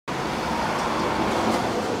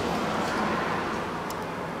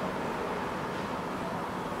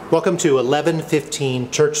Welcome to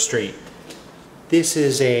 1115 Church Street. This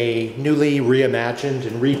is a newly reimagined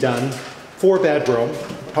and redone 4-bedroom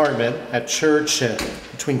apartment at Church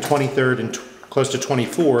between 23rd and close to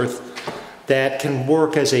 24th that can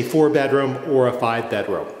work as a 4-bedroom or a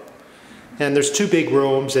 5-bedroom. And there's 2 big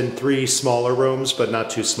rooms and 3 smaller rooms, but not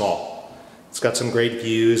too small. It's got some great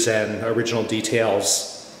views and original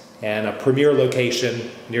details and a premier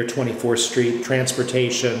location near 24th Street,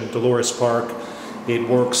 transportation, Dolores Park. It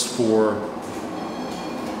works for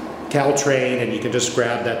Caltrain, and you can just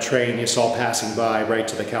grab that train you saw passing by right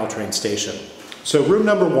to the Caltrain station. So room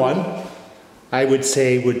number 1, I would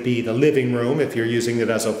say, would be the living room if you're using it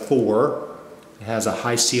as a 4. It has a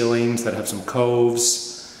high ceilings that have some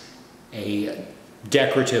coves, a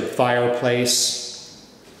decorative fireplace,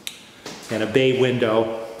 and a bay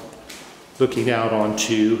window looking out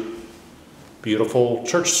onto beautiful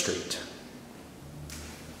Church Street.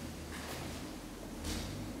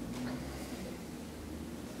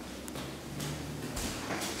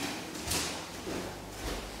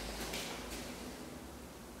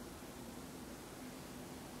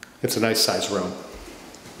 It's a nice size room.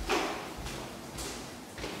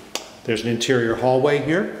 There's an interior hallway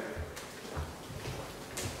here.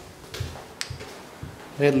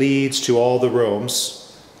 It leads to all the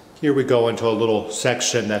rooms. Here we go into a little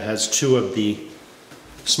section that has 2 of the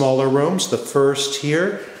smaller rooms. The first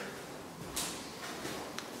here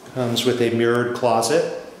comes with a mirrored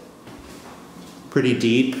closet. Pretty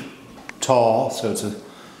deep, tall, so it's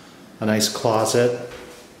a nice closet.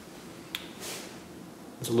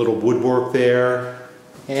 There's a little woodwork there,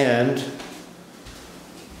 and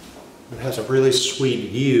it has a really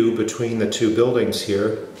sweet view between the 2 buildings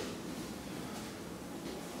here.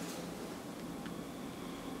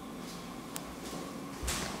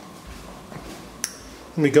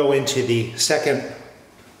 And we go into the second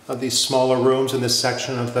of these smaller rooms in this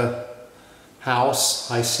section of the house,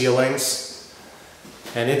 high ceilings,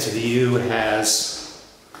 and its view has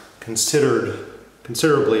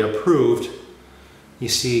considerably improved. You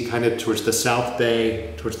see kind of towards the south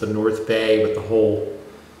bay, towards the north bay with the whole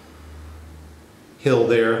hill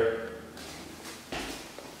there.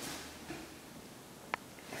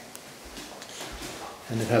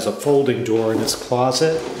 And it has a folding door in this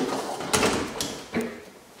closet.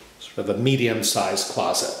 Sort of a medium-sized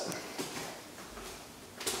closet.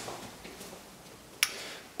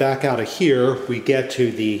 Back out of here, we get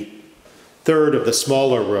to the third of the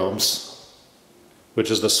smaller rooms, which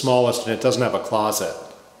is the smallest, and it doesn't have a closet.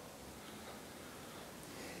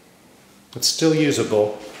 It's still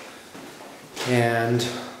usable, and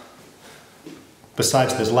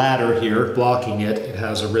besides this ladder here blocking it, it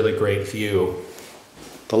has a really great view.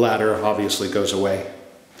 The ladder obviously goes away.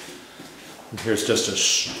 And here's just a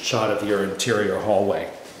shot of your interior hallway.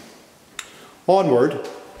 Onward,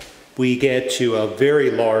 we get to a very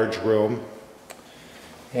large room,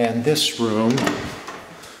 and this room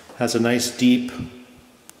has a nice deep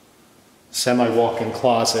semi-walk-in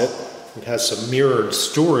closet. It has some mirrored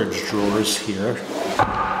storage drawers here.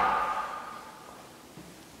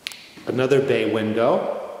 Another bay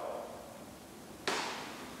window.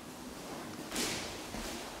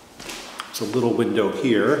 There's a little window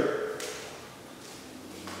here.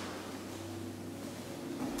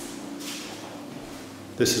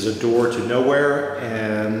 This is a door to nowhere,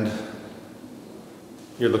 and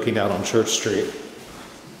you're looking out on Church Street.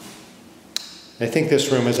 I think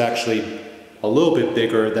this room is actually a little bit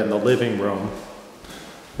bigger than the living room,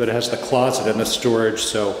 but it has the closet and the storage,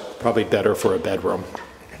 so probably better for a bedroom.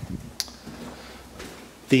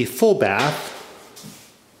 The full bath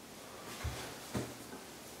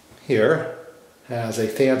here has a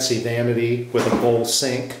fancy vanity with a bowl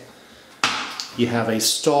sink. You have a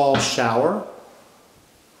stall shower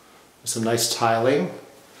with some nice tiling.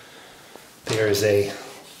 There's a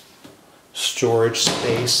storage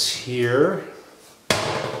space here.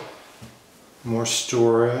 More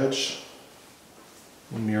storage.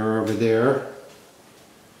 A mirror over there.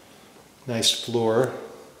 Nice floor.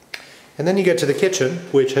 And then you get to the kitchen,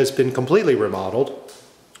 which has been completely remodeled.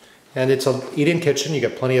 And it's an eat-in kitchen. You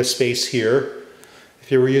get plenty of space here.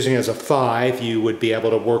 If you were using it as a 5, you would be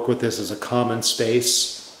able to work with this as a common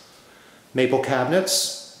space. Maple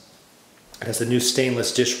cabinets. It has a new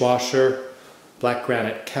stainless dishwasher. Black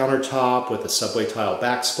granite countertop with a subway tile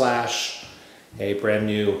backsplash. A brand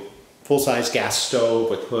new full-size gas stove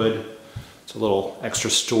with hood. It's a little extra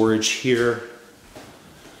storage here.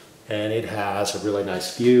 And it has a really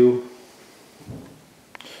nice view.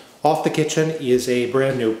 Off the kitchen is a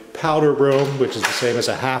brand new powder room, which is the same as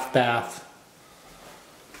a half bath.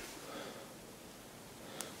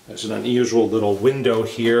 There's an unusual little window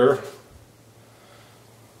here.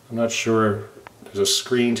 I'm not sure, there's a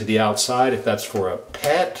screen to the outside, if that's for a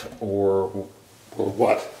pet or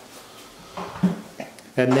what.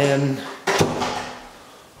 And then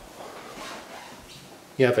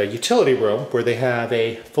you have a utility room where they have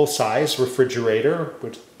a full-size refrigerator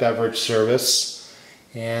with beverage service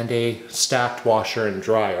and a stacked washer and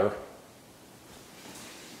dryer.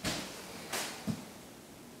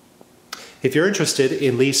 If you're interested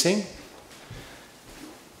in leasing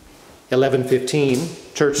 1115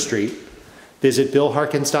 Church Street, visit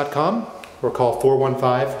billharkins.com or call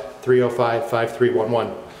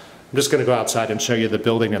 415-305-5311. I'm just going to go outside and show you the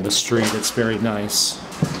building and the street. It's very nice.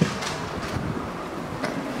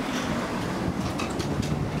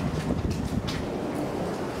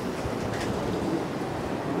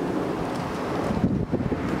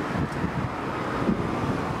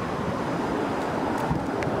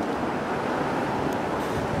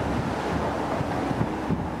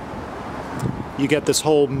 You get this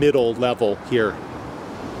whole middle level here.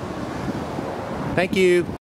 Thank you.